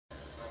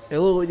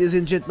Hello ladies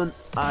and gentlemen,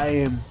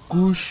 I am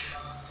Kush.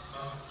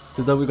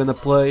 Today we're gonna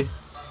play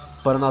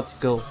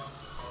Paranautical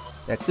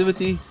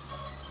activity.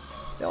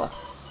 Yeah.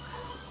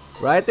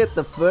 Right at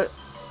the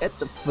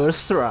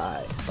first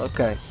try.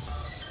 Okay.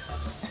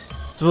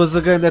 It was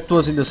a game that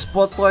was in the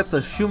spotlight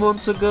a few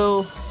months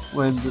ago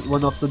when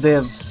one of the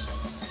devs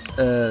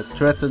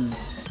threatened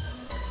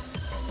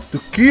to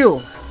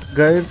kill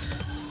Gabe.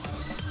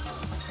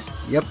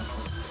 Yep.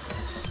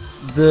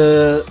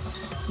 The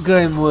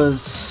game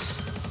was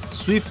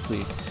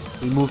swiftly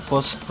removed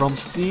from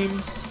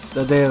Steam.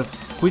 The dev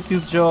quit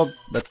his job,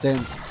 but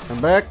then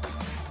came back.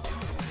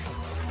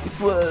 It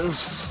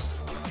was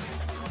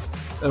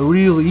a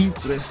really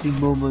interesting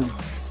moment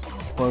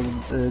for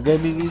the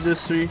gaming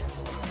industry.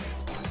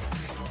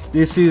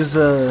 This is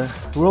a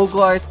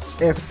roguelike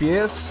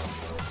FPS.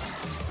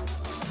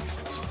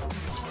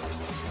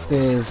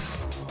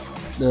 There's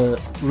the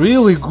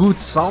really good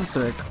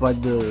soundtrack by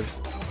the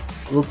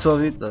looks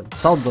of it and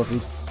sounds of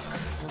it,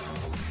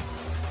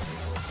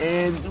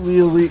 and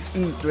really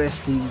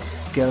interesting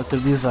character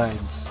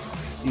designs.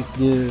 If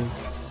the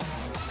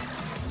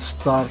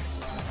start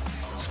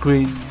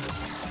screen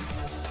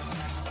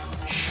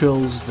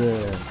shows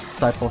the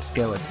type of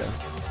character.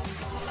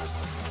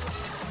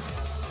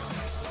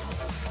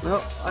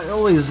 Well, I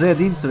always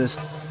had interest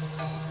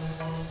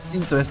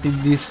in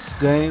this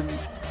game,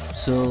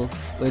 so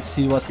let's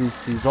see what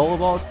this is all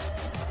about.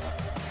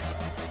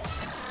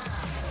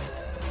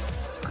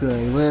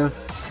 Okay, we have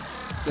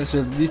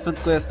different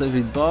quests.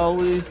 David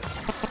Bowie,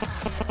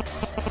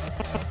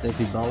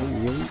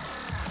 really?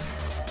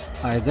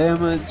 High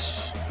damage,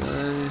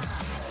 okay.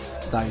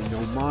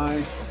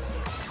 Dynamite,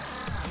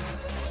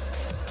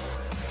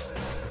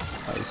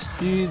 high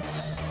speed,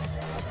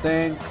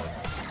 tank,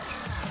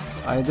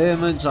 high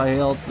damage, high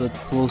health but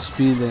low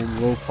speed and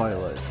low fire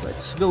rate.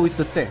 Let's go with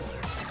the tank.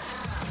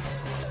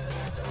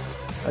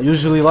 I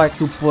usually like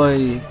to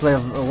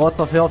have a lot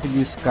of health in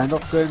this kind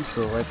of game,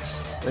 so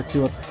let's see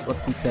what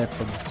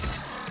happens.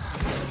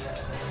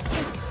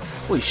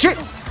 Holy shit!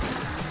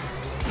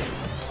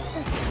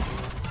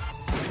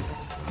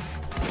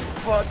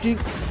 Fucking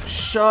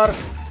shark!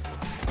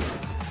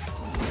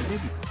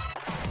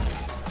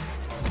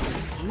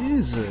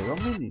 Jesus, how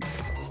many?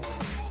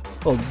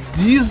 Oh,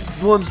 these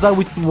ones die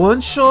with one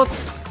shot?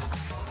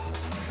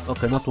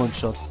 Okay, not one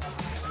shot.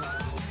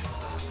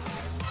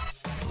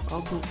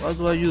 How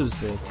do I use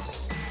that?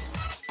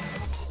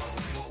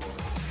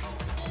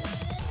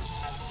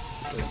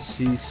 Let's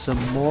see some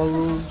more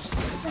rooms.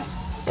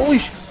 Holy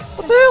sh!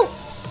 What the hell?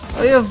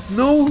 I have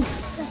no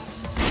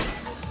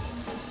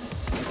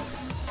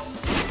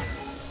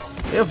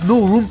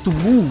room to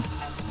move.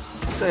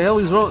 What the hell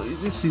is wrong?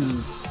 This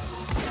is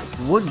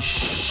one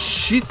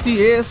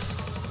shitty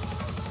ass.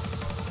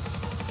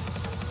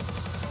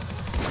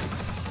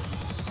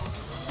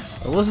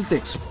 I wasn't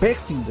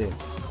expecting that.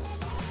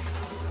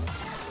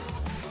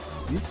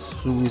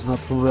 This room is not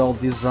well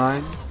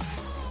designed.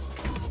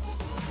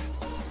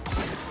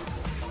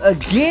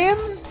 Again?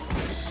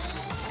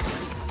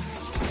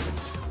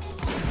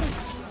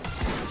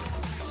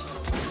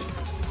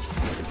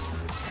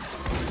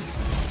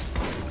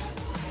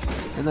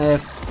 And I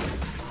have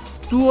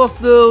two of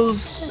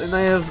those, and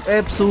I have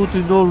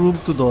absolutely no room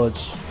to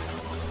dodge.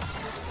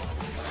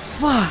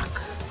 Fuck!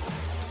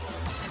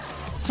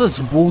 So it's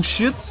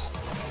bullshit.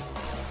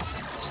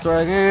 Let's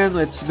try again.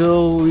 Let's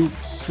go with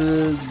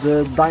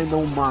the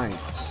dynamite.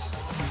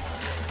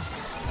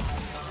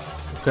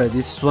 Okay,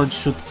 this one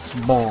shoots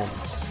bombs.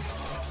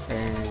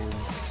 And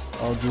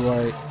how do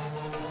I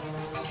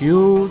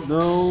Q?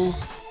 No.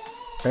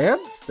 Tab?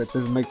 That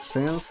doesn't make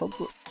sense.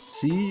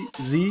 C,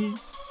 Z,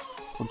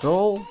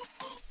 Control,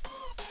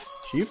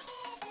 Shift.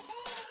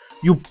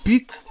 You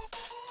pick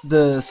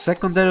the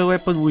secondary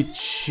weapon with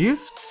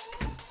Shift?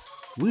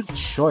 Weird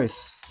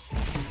choice.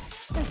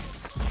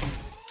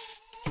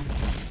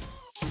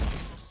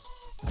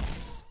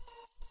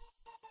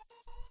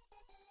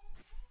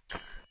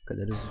 Okay,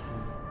 there is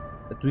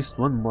at least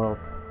one more of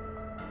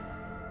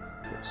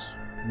those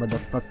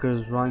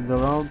motherfuckers running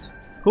around.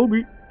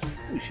 Kobe!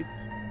 Holy shit.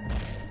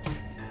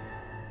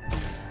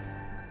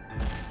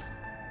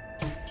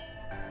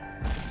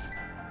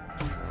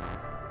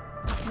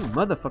 You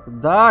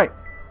motherfucker, die!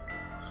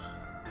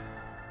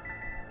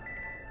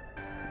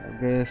 I'm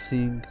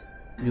guessing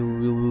you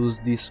will use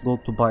this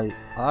gold to buy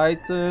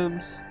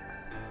items.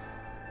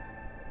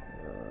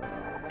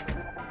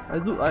 I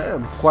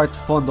am quite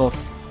fond of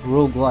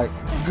roguelike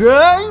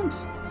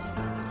games.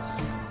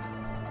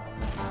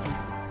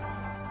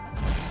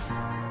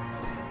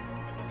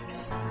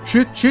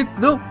 Shit,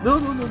 no.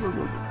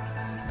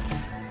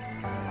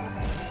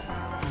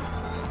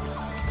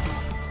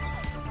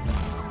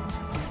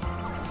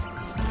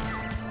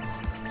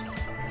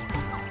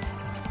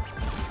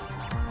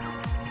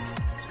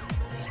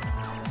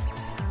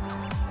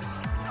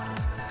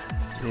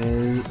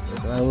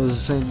 I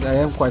was saying I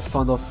am quite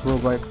fond of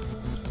roguelike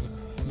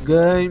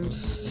games.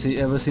 See,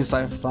 ever since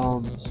I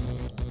played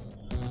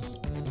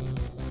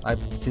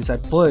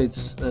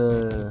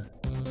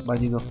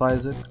Binding of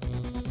Isaac.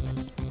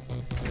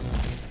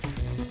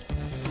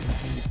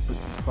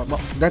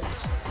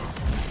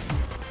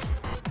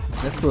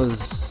 That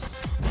was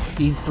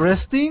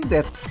interesting.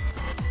 That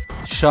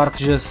shark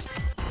just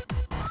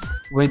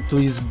went to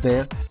his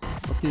death.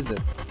 What is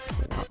that?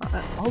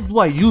 How do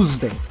I use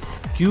that?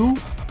 Q?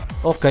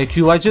 Okay,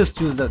 Q. I just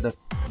used that.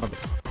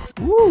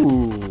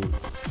 Ooh.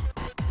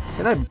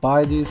 Can I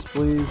buy this,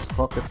 please?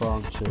 Rocket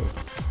launcher.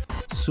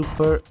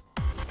 Super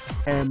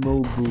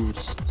ammo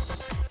boost.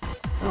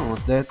 I don't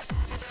want that.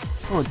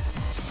 I want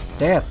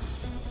that.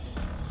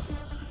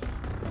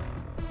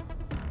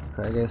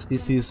 Okay, I guess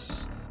this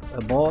is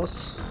a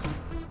boss.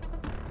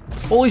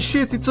 Holy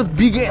shit, it's a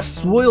big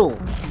ass whale!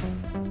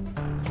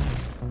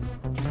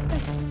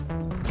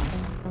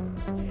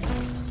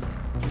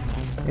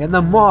 And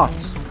a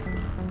moth!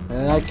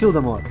 And I killed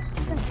the moth.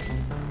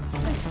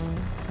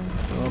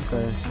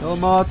 Okay, no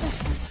moth.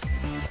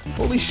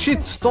 Holy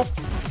shit, stop!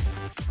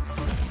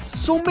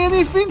 So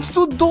many things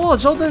to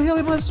dodge! How the hell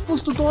am I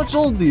supposed to dodge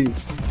all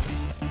this?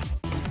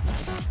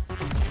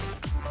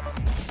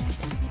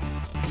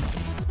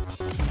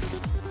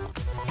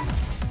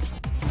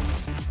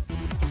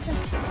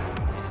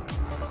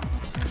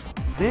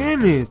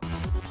 Damn it!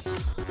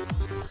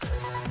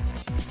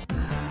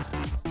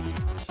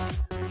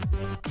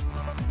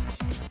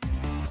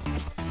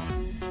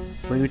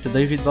 Bring me to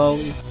David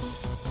Bowie.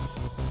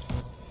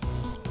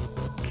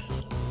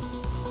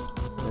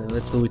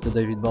 Let's go with the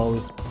David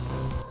Bowie.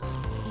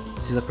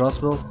 This is a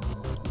crossbow?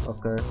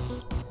 Okay.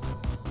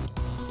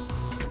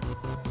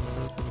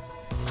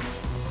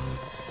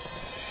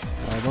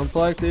 I don't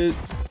like it.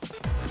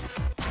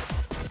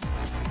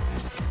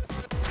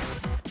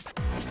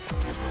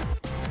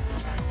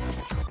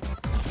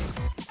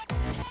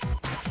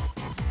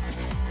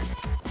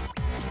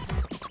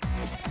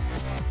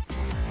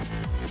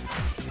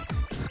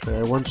 Okay,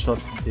 I one shot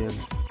them.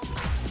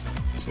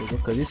 So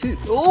okay, this is.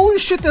 Holy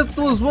shit, that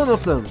was one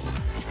of them!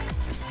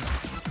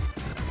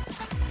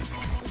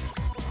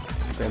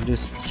 Okay, I'm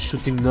just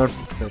shooting nerf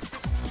at.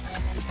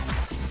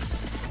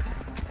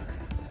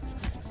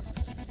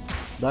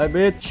 Die,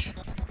 bitch!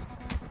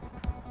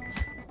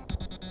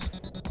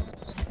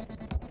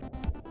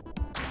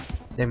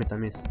 Damn it, I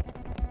missed.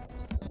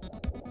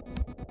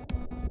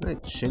 I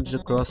change the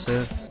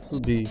crosshair. It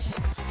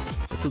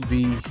would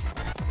be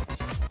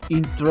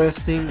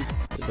interesting.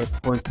 That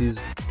point is.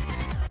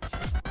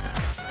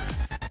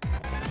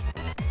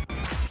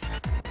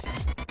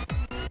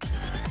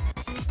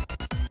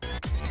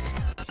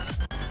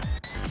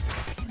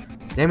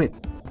 Damn it!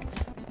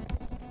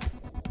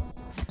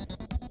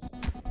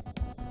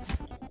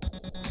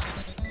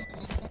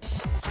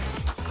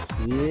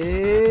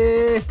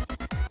 Yeah.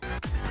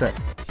 Okay.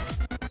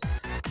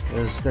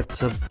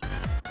 That's a.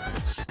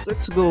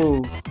 Let's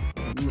go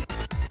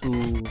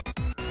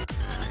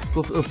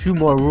to a few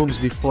more rooms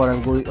before I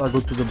go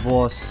to the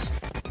boss.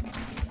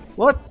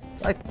 What?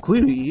 I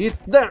clearly hit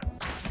them.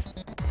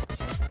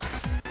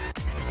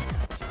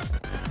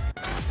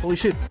 Holy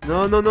shit!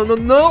 No! No! No! No!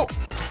 No!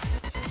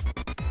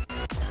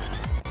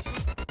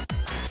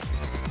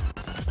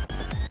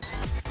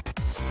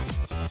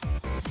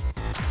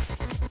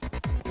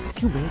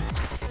 You man.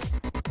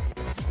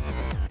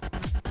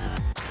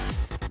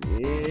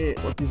 Yeah.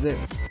 What is that?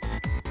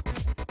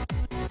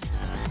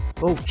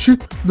 Oh shit!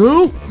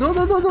 No! No!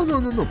 No! No! No! No!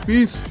 No! No!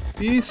 Peace!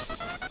 Peace!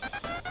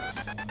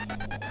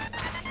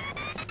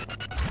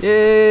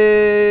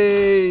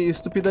 Yay!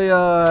 Stupid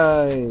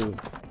AI!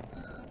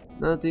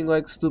 Nothing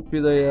like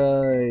stupid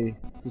AI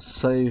to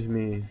save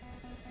me.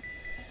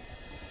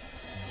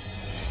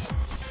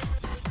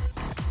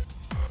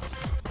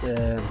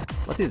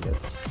 What is that?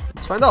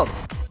 Let's find out.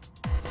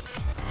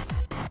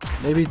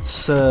 Maybe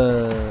it's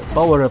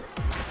power up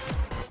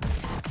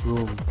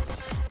room.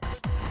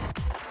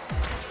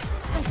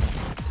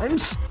 I'm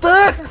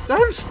stuck!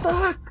 I'm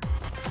stuck!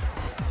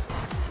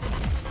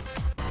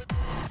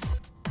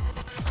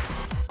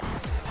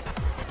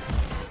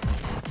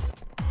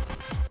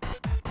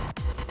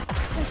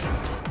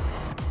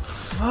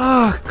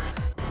 Fuck!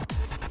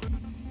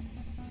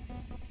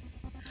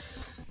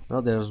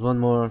 Now there's one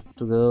more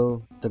to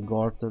go. The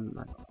Garden.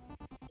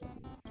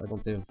 I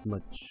don't have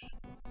much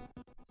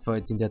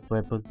fight in that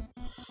weapon.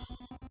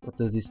 What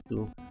does this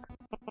do?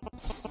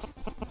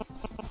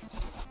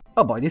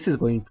 Oh boy, this is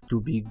going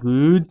to be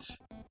good.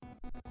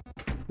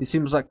 It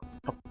seems like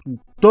fucking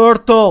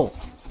turtle.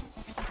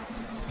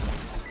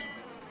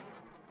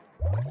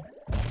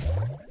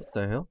 What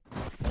the hell?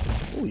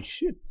 Holy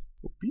shit!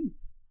 OP.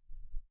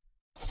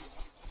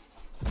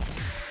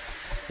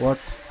 What?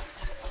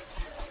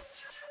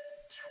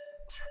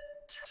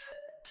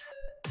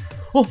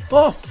 Oh!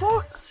 Oh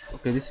fuck!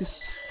 Okay, this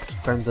is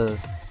kinda.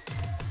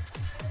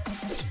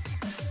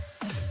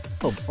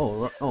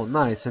 Oh,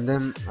 nice, and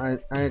then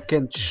I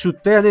can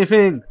shoot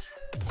anything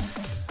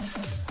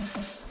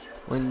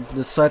when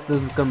the sight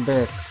doesn't come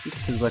back. This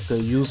seems like a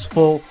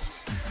useful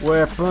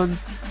weapon.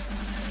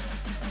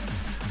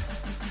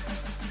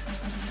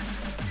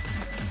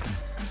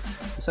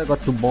 Guess I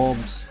got 2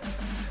 bombs.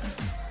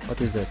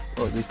 What is that?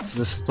 Oh, it's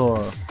the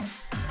store.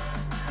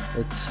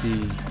 Let's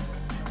see.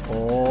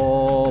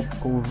 Oh,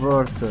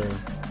 converter.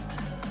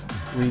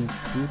 wing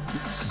too.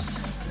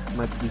 This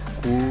might be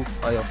cool.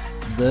 Eye of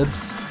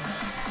dubs.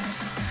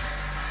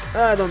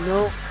 I don't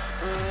know.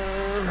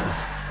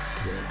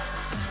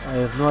 I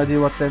have no idea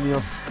what any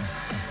of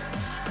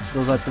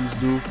those items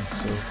do.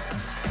 So,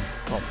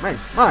 oh man,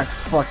 my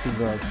fucking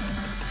god!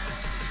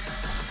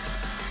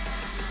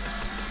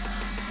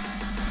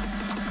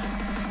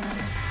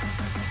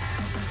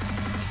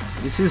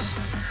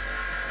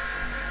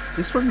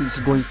 This one is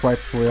going quite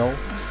well.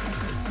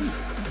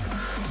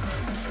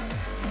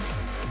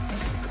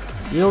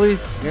 Really?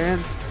 Again?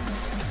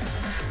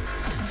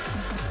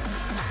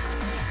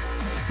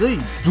 They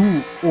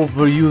do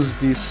overuse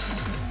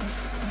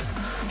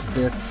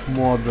that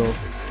model.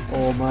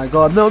 Oh my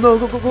god, no,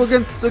 go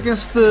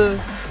against the...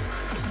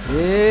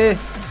 Yeah.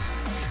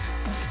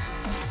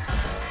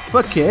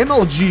 Fuck yeah,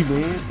 MLG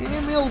man,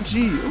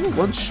 MLG, ooh,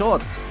 one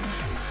shot.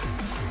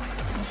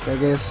 I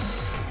guess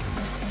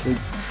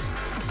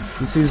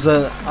this is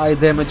a high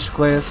damage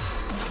class.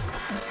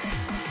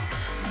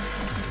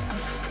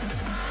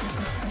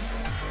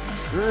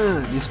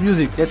 This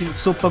music getting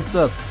so pumped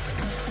up.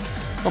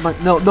 Oh my,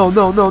 no,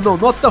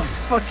 not the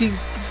fucking...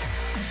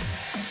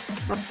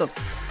 What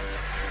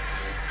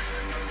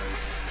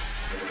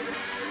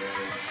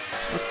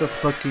the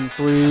fucking,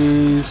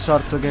 please,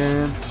 shark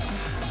again.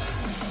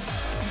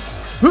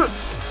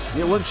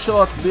 Yeah, one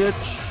shot,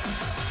 bitch.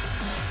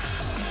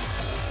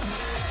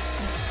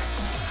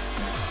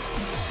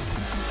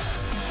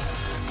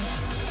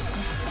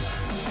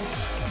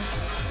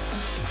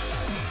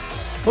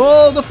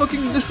 Oh, the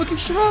fucking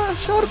shark!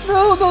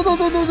 No.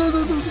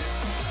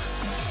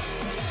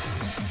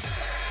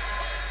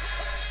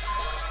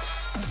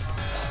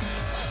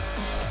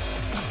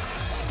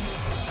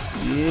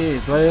 Yeah,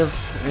 do I have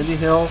any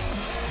health?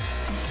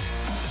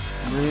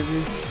 Maybe,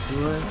 do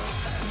I? I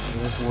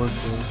have one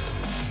though.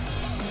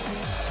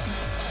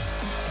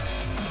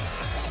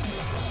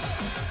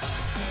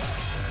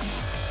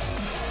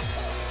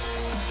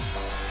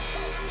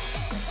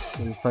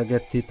 And if I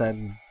get hit,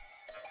 I'm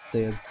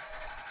dead.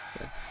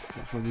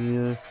 This one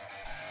here.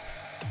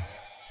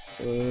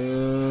 I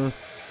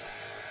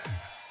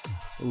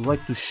would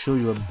like to show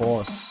you a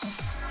boss.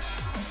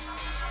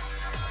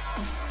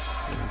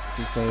 I don't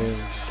think I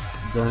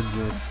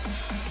have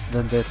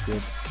done that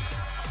yet.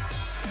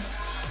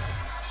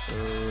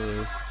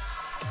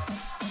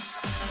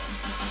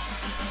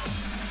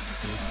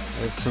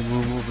 There's some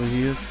room over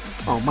here.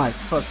 Oh my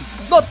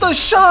fucking... Not the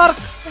shark!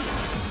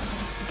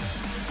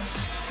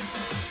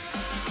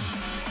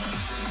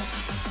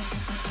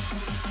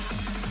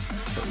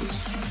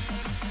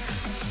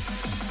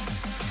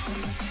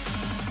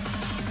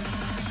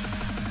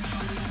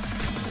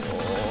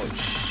 Oh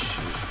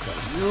shit, I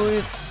knew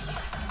it.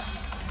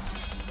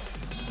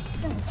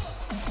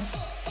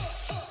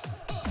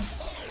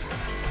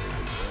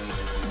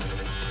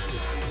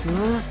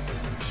 Huh?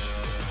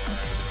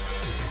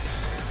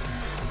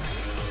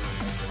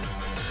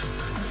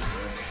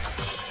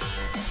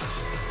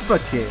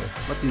 Fuck yeah,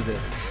 what is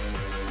that?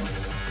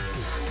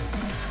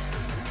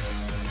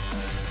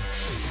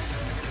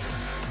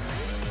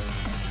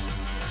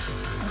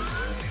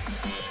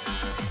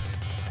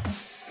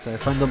 Okay,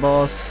 find the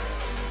boss.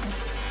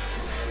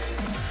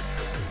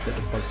 Get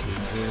the boss in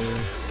here.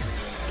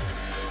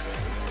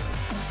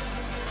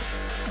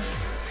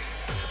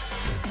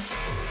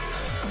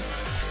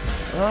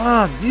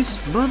 Ah, these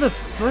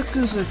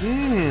motherfuckers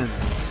again!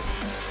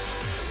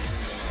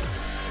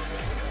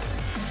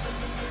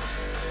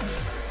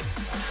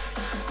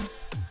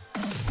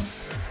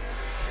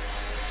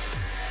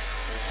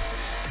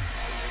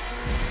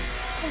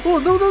 Oh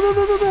no,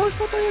 I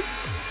thought I had...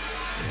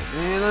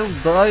 Man, I'm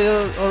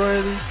dying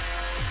already.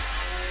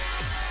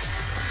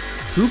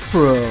 Too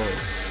pro.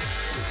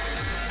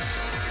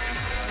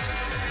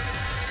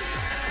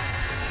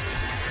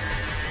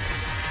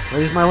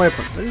 Where is my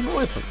weapon? Where is my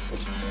weapon?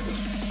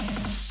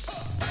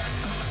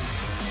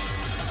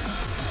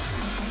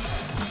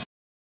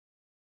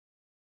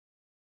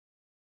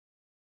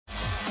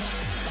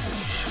 Oh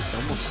shit, I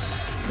almost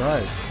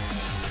died.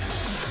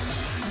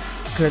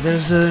 Okay,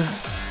 there's a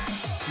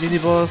mini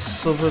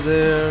boss over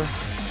there.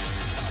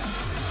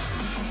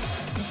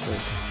 Okay.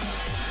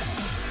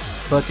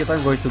 Fuck it,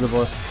 I'm going to the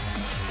boss.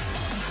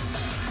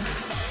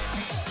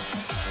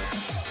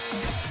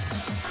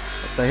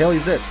 What the hell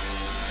is that?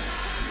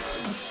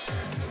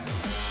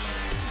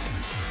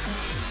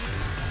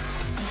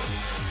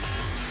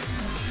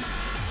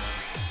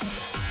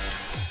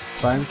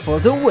 Time for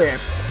the weapon,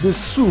 the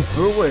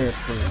super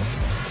weapon.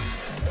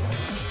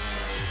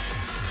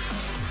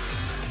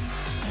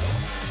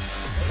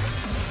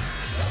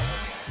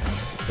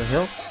 What the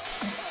hell?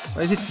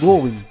 Why is it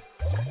glowing?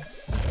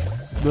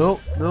 No,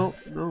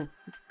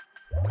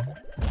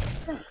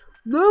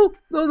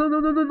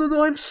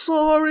 I'm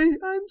sorry,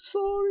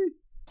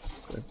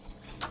 Okay.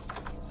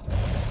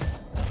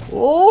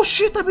 Oh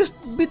shit, I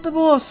beat the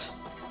boss!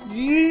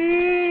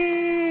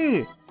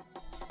 Yeah!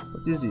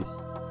 What is this?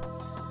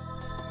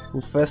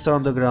 Move faster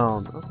on the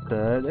ground.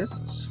 Okay,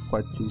 that's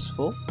quite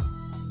useful.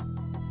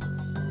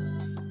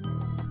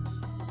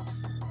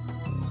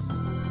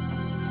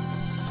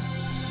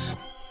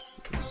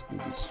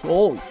 guys.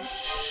 Holy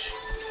shit.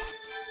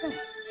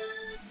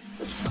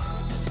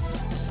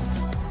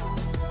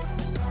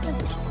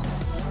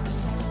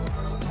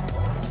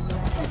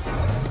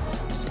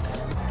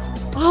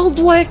 How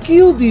do I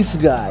kill these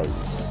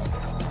guys?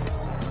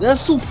 They're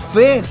so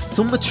fast,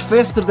 so much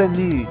faster than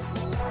me.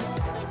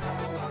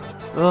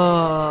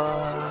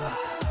 God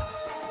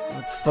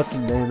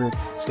fucking damn it.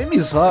 This game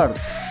is hard.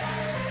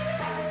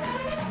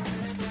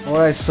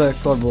 Or I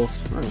suck, or both.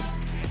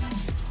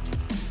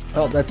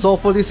 Well, that's all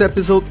for this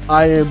episode.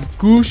 I am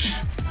Kush.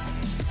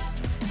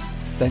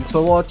 Thanks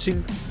for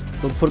watching.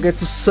 Don't forget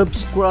to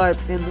subscribe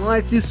and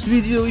like this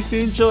video if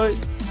you enjoyed.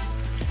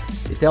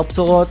 It helps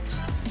a lot.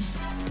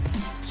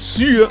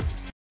 See ya!